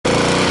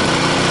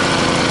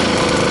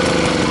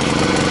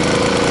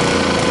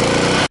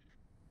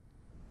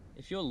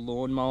If your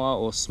lawnmower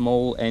or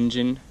small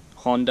engine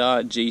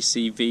Honda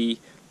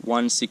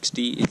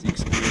GCV160 is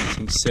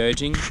experiencing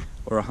surging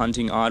or a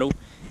hunting idle,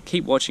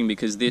 keep watching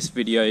because this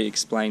video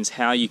explains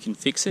how you can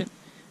fix it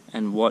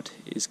and what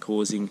is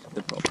causing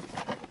the problem.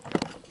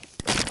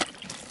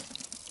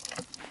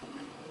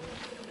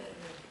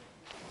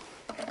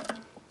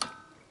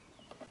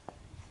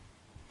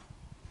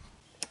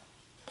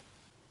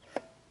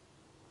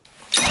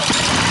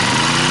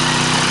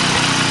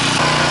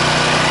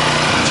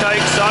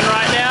 Choke's on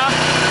right now.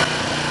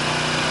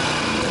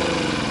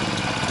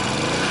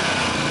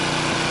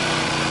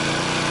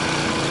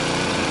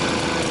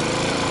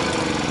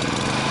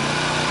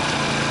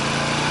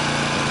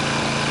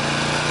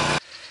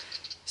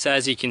 So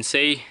as you can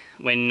see,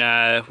 when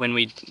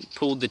we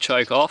pulled the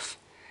choke off,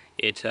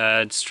 it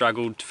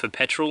struggled for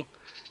petrol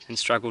and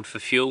struggled for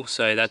fuel,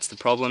 so that's the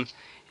problem.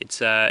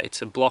 It's a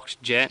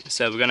blocked jet,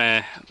 so we're going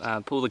to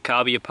pull the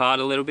carby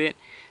apart a little bit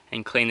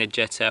and clean the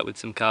jets out with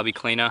some carby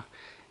cleaner,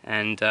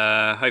 and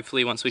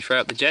hopefully once we throw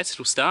up the jets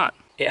it'll start.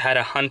 It had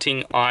a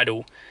hunting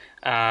idle.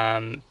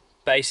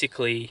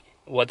 Basically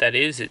what that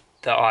is,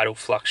 the idle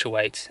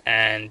fluctuates,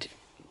 and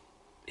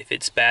if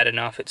it's bad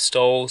enough it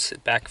stalls,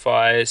 it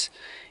backfires,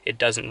 it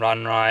doesn't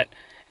run right,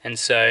 and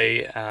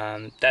so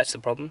that's the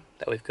problem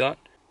that we've got.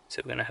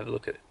 So we're going to have a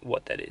look at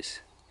what that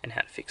is and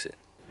how to fix it.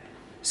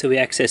 So we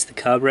access the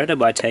carburetor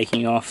by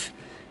taking off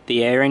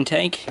the air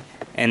intake,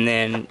 and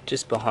then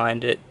just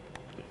behind it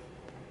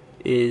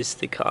is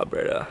the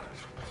carburetor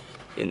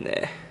in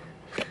there.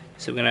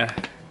 So we're going to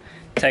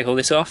take all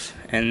this off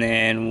and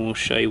then we'll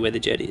show you where the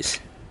jet is.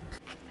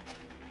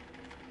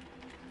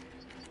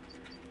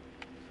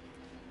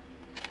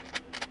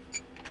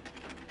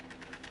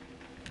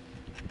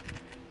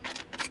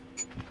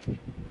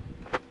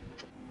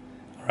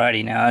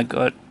 Alrighty, now I've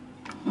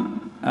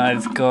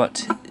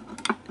got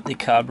the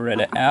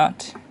carburetor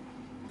out.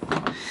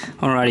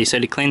 Alrighty, so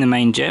to clean the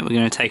main jet we're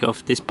going to take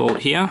off this bolt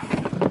here,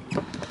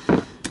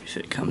 if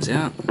it comes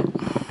out.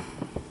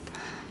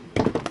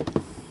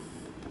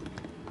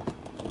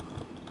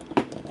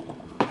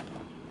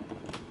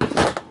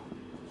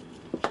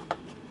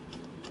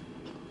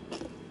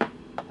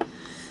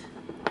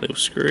 Little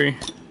screw.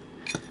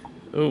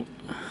 Oh.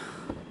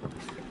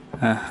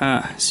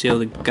 See all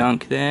the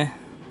gunk there?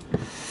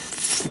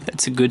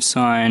 That's a good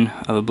sign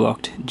of a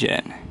blocked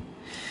jet.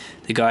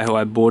 The guy who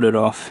I bought it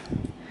off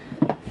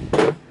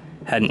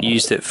hadn't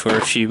used it for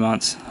a few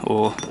months,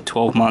 or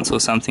 12 months or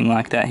something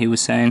like that, he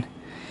was saying.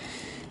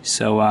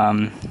 So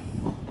going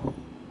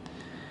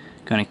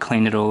to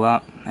clean it all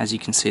up. As you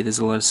can see, there's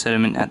a lot of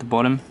sediment at the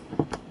bottom,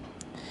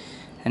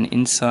 and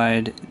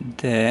inside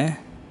there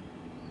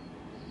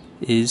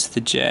is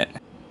the jet.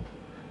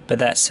 But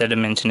that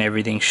sediment and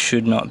everything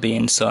should not be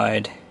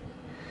inside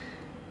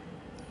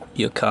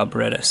your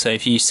carburetor. So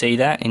if you see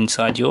that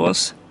inside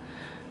yours,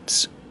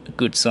 it's a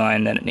good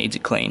sign that it needs a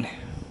clean.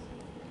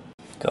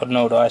 Got an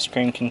old ice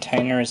cream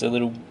container as a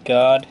little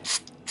guard.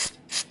 So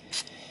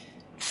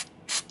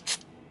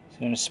I'm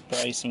going to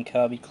spray some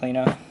carby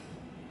cleaner,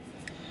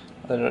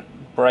 let it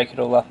break it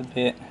all up a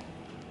bit,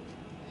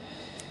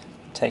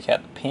 take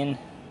out the pin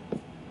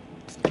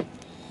if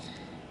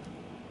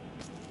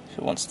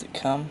it wants to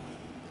come.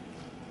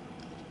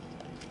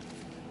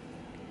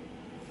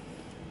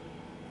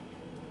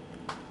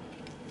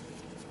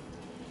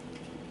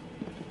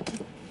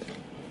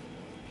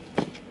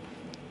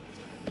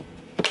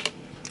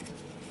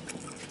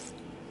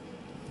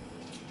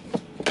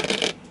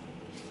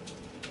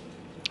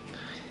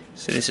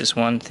 So this is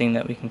one thing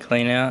that we can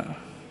clean out.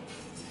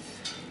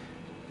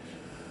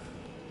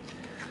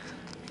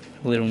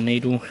 A little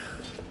needle.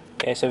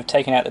 Okay, so we've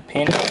taken out the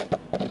pin,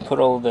 put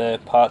all the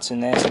parts in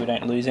there so we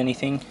don't lose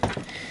anything.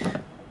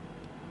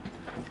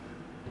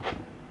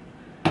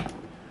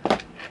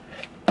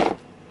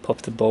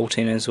 Pop the bolt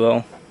in as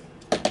well.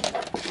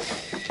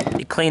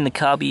 You clean the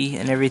carby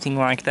and everything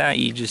like that,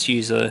 you just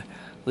use a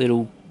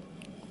little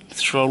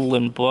throttle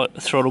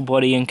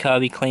body and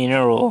carby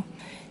cleaner, or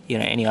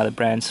any other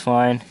brand's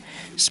fine.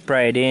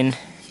 Spray it in.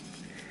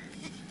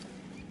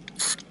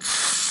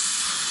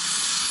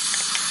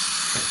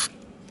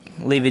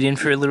 Leave it in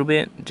for a little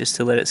bit just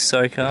to let it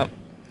soak up,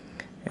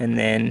 and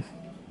then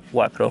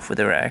wipe it off with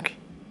a rag,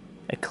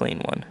 a clean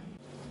one.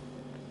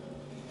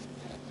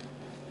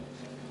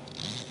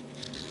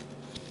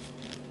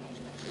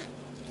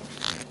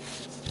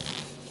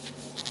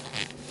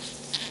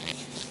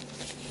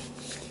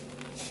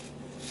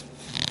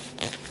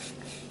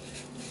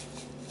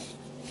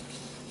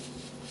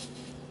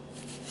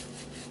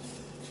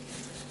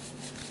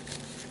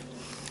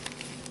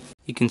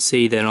 You can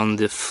see that on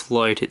the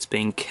float it's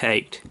been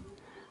caked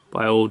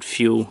by old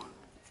fuel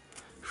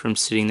from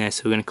sitting there,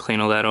 so we're going to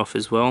clean all that off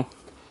as well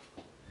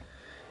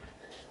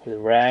with a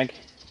rag.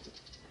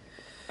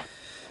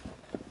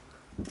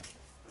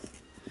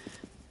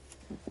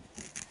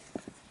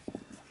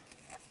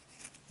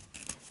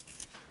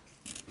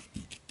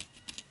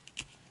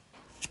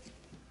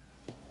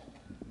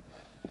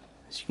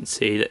 As you can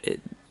see,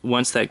 that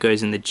once that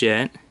goes in the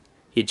jet,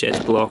 your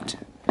jet's blocked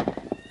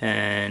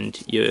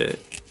and your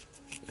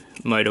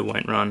motor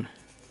won't run.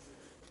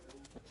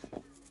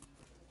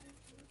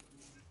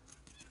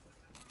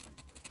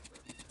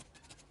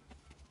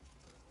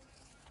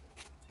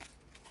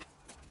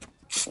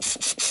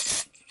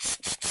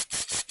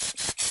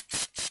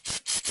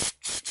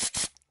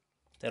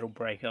 That'll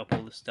break up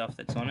all the stuff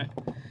that's on it,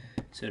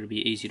 so it'll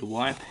be easy to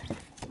wipe.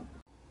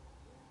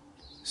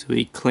 So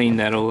we cleaned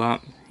that all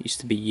up. It used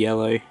to be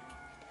yellow.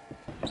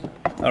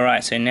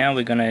 Alright, so now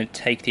we're going to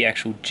take the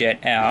actual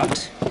jet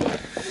out.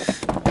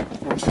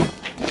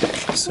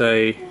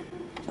 So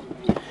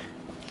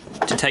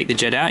to take the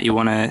jet out, you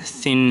want a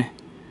thin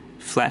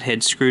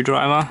flathead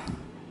screwdriver,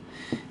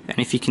 and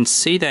if you can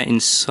see that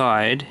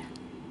inside,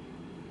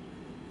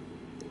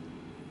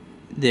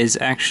 there's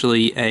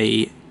actually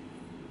a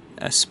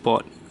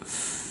spot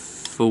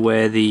for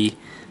where the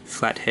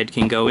flathead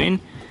can go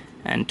in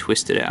and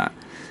twist it out.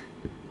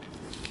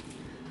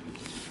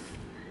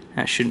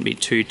 That shouldn't be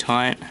too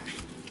tight,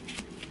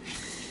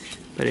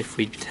 but if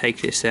we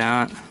take this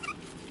out,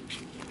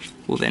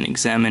 we'll then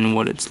examine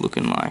what it's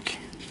looking like.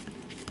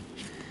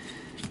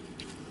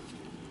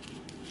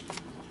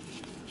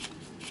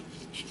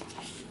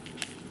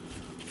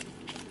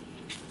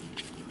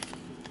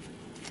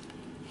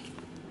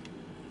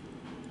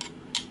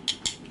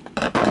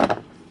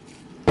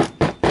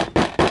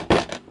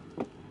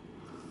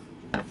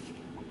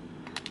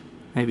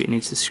 Maybe it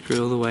needs to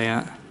screw all the way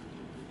out.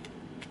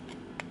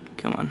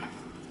 Come on.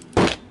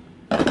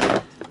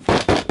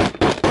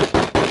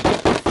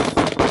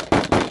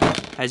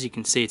 As you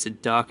can see, it's a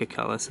darker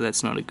colour, so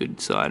that's not a good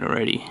side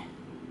already.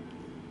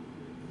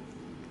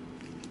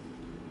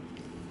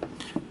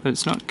 But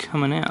it's not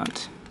coming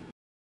out.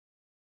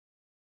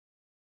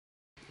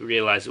 We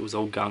realised it was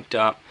all gunked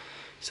up,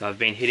 so I've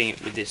been hitting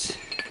it with this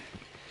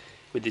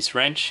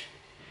wrench,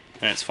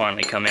 and it's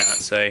finally come out.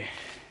 So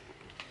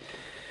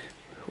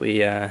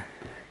we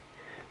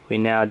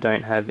now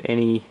don't have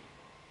any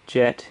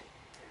jet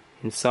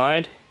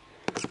inside.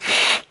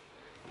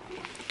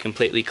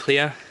 Completely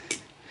clear.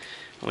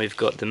 We've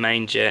got the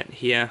main jet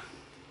here.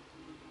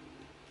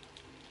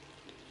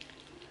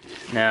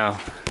 Now,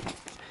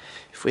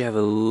 if we have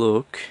a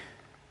look,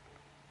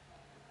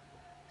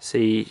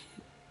 see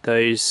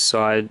those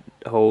side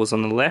holes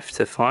on the left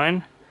are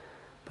fine,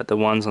 but the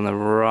ones on the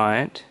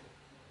right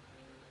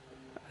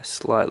are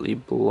slightly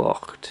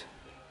blocked.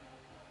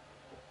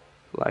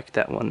 Like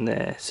that one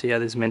there. See how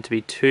there's meant to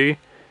be two?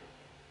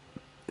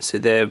 So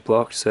they're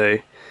blocked, so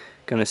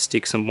gonna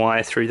stick some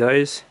wire through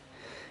those,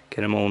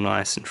 get them all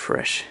nice and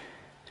fresh.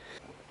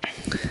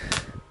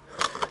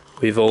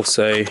 We've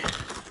also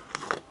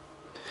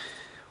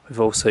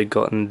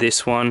gotten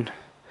this one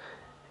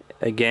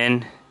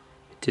again.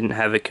 It didn't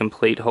have a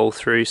complete hole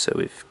through, so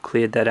we've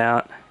cleared that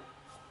out.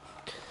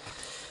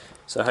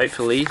 So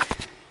hopefully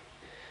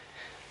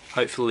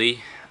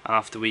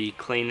after we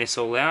clean this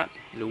all out,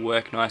 it'll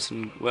work nice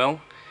and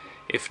well.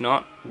 If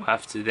not, we'll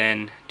have to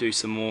then do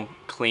some more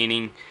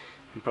cleaning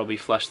and probably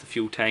flush the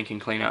fuel tank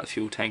and clean out the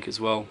fuel tank as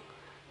well.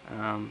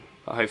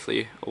 But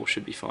hopefully all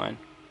should be fine.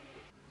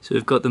 So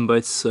we've got them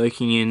both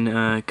soaking in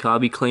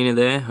carby cleaner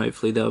there.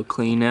 Hopefully they'll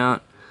clean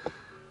out.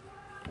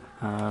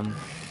 And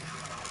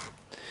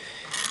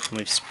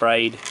we've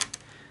sprayed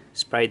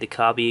the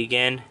carby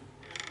again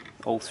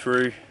all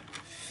through.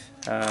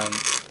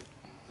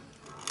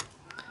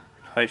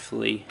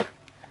 Hopefully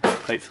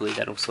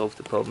that'll solve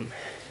the problem.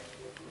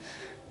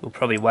 We'll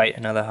probably wait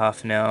another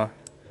half an hour,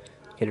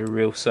 get a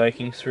real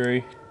soaking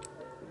through,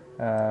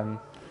 and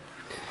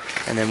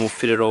then we'll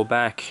fit it all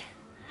back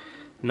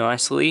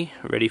nicely,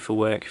 ready for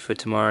work for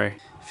tomorrow.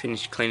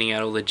 Finished cleaning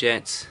out all the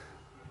jets.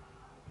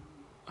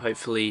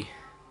 Hopefully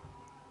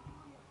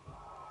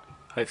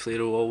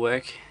it'll all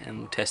work, and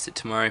we'll test it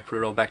tomorrow, put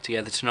it all back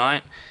together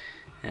tonight,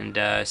 and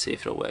see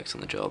if it all works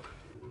on the job.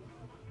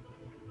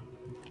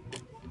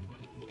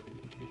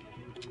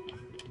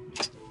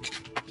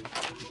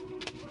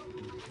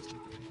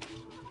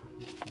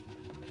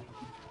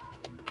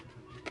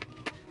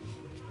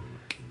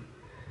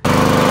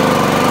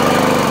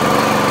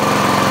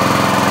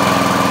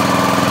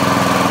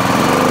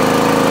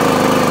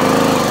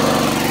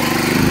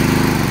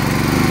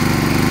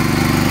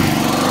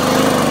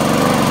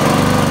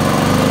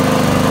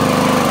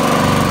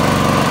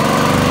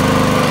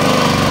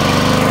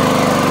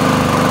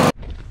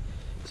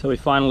 So we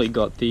finally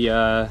got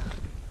the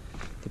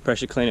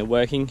pressure cleaner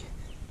working.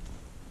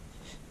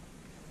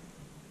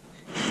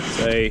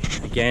 So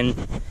again,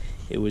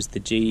 it was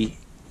the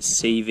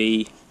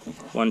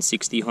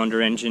GCV160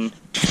 Honda engine.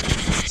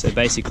 So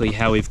basically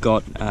how we've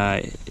got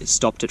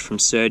stopped it from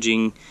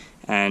surging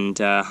and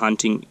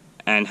hunting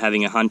and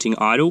having a hunting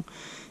idle.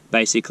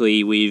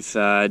 Basically we've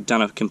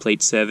done a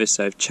complete service,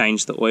 so I've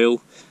changed the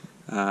oil.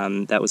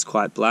 That was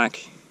quite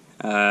black.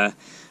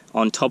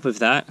 On top of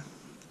that,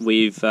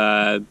 we've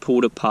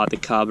pulled apart the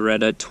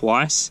carburetor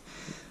twice.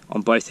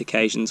 On both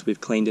occasions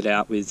we've cleaned it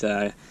out with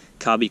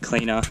carby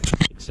cleaner,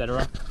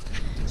 etc.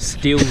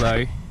 Still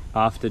though,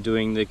 after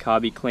doing the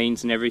carby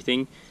cleans and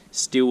everything,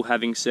 still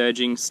having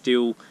surging,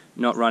 still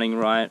not running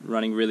right,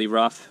 running really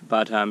rough.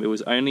 But it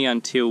was only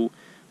until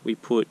we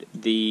put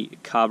the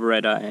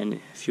carburetor and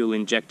fuel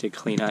injector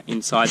cleaner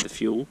inside the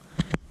fuel.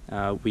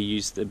 We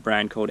used the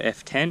brand called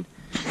F10.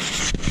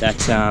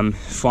 That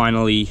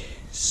finally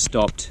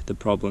stopped the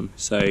problem.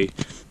 So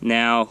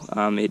now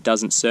it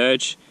doesn't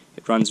surge,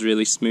 it runs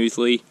really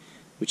smoothly,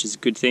 which is a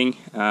good thing.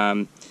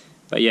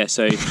 But yeah,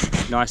 so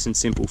nice and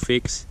simple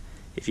fix.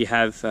 If you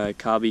have a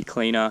carby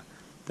cleaner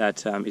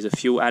that is a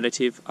fuel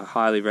additive, I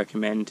highly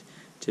recommend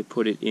to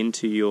put it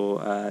into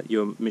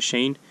your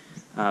machine.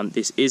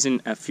 This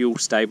isn't a fuel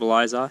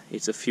stabilizer,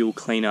 it's a fuel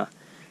cleaner.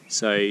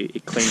 So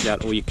it cleans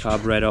out all your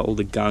carburetor, all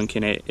the gunk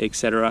in it,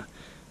 etc.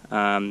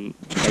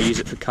 They use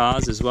it for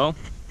cars as well.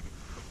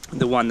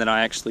 The one that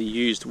I actually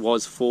used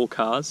was for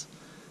cars.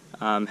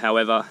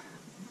 However,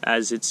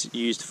 as it's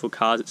used for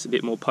cars, it's a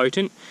bit more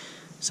potent,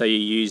 so you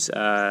use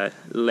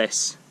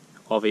less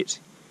of it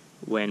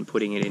when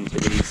putting it into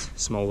these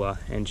smaller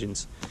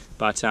engines.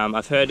 But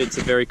I've heard it's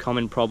a very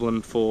common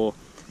problem for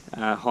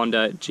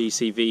Honda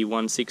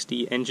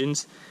GCV160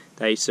 engines.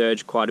 They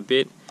surge quite a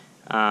bit,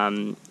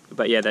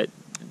 but yeah,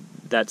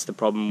 that's the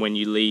problem when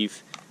you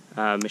leave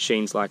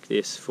machines like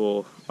this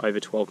for over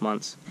 12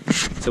 months.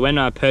 So when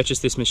I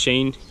purchased this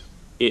machine,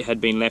 it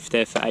had been left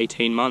there for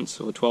 18 months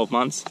or 12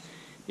 months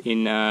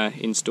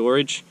in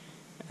storage,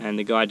 and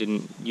the guy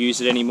didn't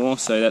use it anymore,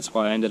 so that's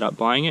why I ended up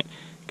buying it,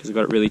 because I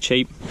got it really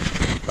cheap.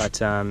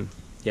 But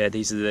yeah,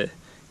 these are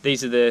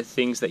the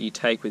things that you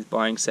take with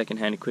buying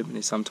second-hand equipment,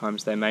 is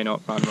sometimes they may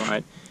not run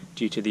right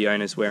due to the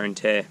owner's wear and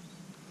tear.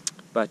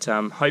 But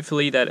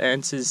hopefully that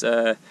answers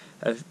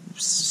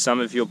some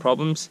of your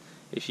problems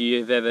if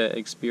you've ever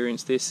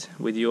experienced this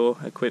with your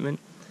equipment,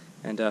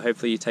 and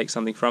hopefully you take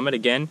something from it.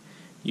 Again,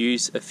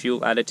 use a fuel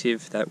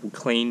additive that will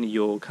clean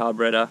your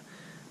carburetor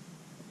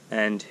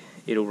and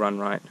it'll run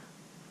right.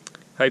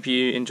 Hope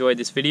you enjoyed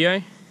this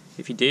video.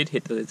 If you did,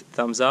 hit the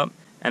thumbs up,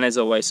 and as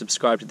always,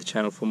 subscribe to the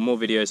channel for more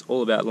videos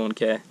all about lawn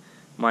care.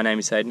 My name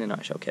is Hayden, and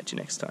I shall catch you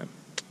next time.